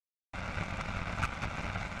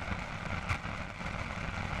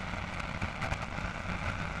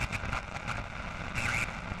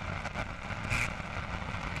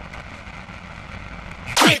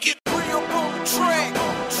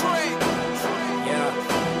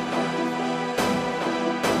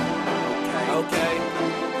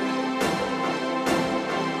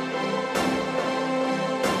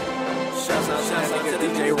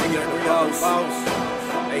boss.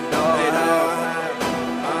 Hey dog.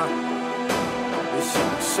 This shit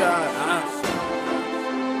was shot.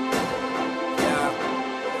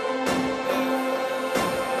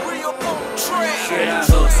 Reup on the track. Shit, I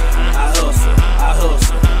hustle, I hustle, I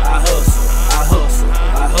hustle, I hustle, I hustle,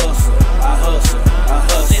 I hustle, I hustle, I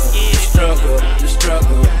hustle. The struggle, the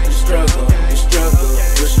struggle, the struggle, the struggle,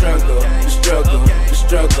 the struggle, the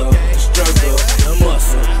struggle, the struggle, the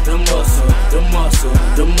muscle, the muscle, the muscle,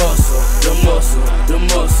 the muscle, the muscle, the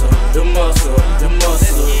muscle, the muscle, the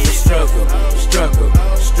muscle, the struggle, struggle,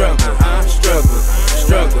 struggle, struggle,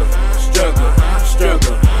 struggle, struggle,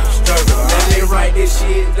 struggle, struggle. Let me write this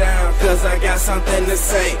shit down, cause I got something to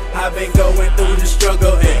say. I've been going through the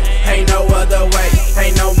struggle and ain't no other way.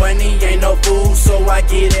 Ain't no money, ain't no food, so I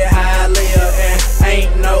get it how I live. And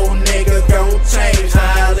ain't no nigga gon' change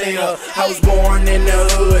how I live. I was born in the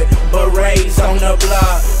hood, but raised on the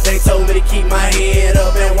block. They told me to keep my head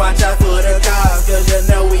up and watch out for the cops, cause you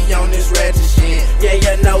know we on this ratchet shit. Yeah,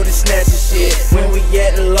 you know the snatcher shit. When we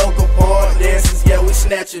at the local park dances, yeah, we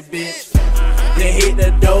snatch a bitch. Then hit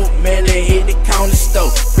the dope, man, then hit the corner store.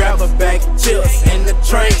 Grab a bag of chips in the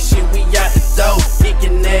train, shit, we out the door.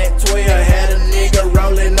 Kicking that 12, had a nigga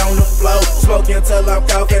rolling on the floor. Smoking till I'm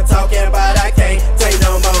coughing, talking about I can't take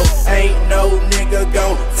no more. Ain't no nigga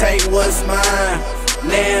gon' take what's mine.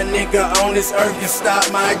 Now nigga on this earth can stop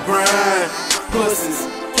my grind. Pussies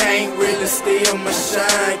can't really steal my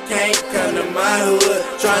shine. Can't come to my hood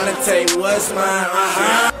tryna take what's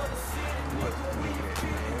mine.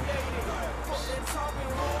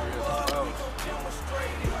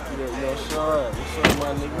 Yo, Shad, what's up, my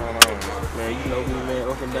nigga? Man, you know me, man,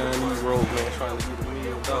 up and down these roads, man, trying to get $1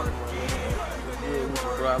 million, man. Yeah, we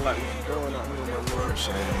should grind like what you doing out here, my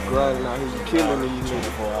nigga. Grinding out here, you killing these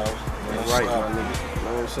niggas for hours. That's right, my nigga. You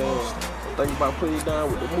know what I'm saying? Think about putting it down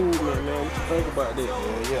with the movement, man. What you think about that?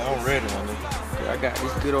 Yeah, I'm ready, my nigga. I got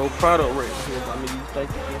this good old product right here, my nigga. You think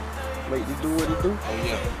you can make this do what it do? Oh,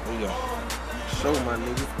 yeah. Show, my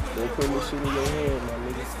nigga. Don't put this shit in your hand, my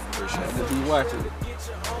nigga. I'm gonna be watching it.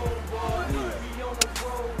 Yeah.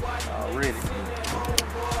 Already.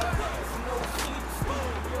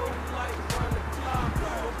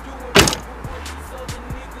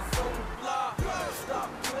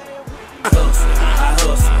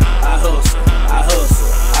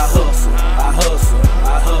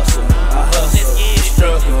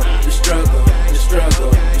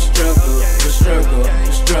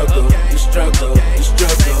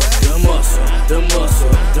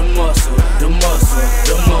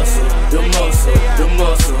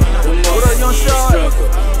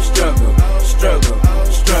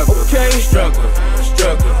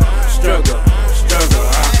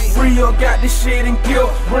 Reup got this shit in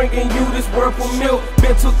guilt, bringing you this word for milk.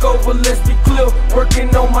 Been took over, let's be clear.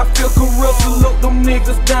 Working on my field career. So look them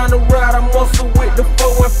niggas down the ride. I'm muscle with the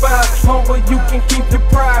 4 and 5. Humble, you can keep the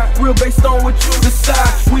pride. Real based on what you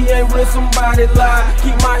decide. We ain't real, somebody lie.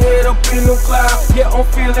 Keep my head up in the clouds. Yeah, I'm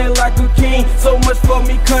feeling like a king. So much for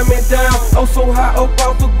me coming down. I'm so high up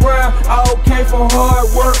off the ground. All came from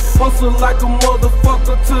hard work. Hustle like a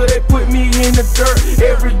motherfucker till they put me in the dirt.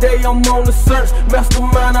 Every day I'm on the search.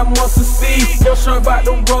 Mastermind, I must succeed. Young Sean about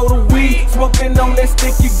to roll the weed. Smoking on that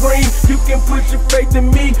sticky green. You can put your faith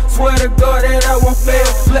in me. Swear to God that I won't fail.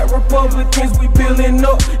 Black Republicans, we building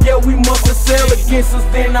up. Yeah, we must excel against us.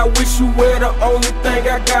 Then I wish you were the only thing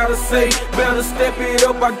I gotta say. Better step it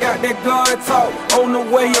up. I got that God talk on the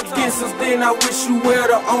way against us. Then I wish you were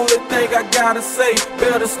the only thing I gotta say.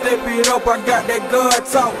 Better step it up. I got that God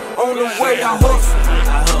talk on the way. I hustle.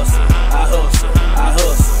 I hustle. I hustle. I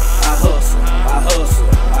hustle. I hustle. I hustle.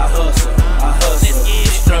 I hustle. I hustle. The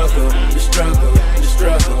struggle. The struggle.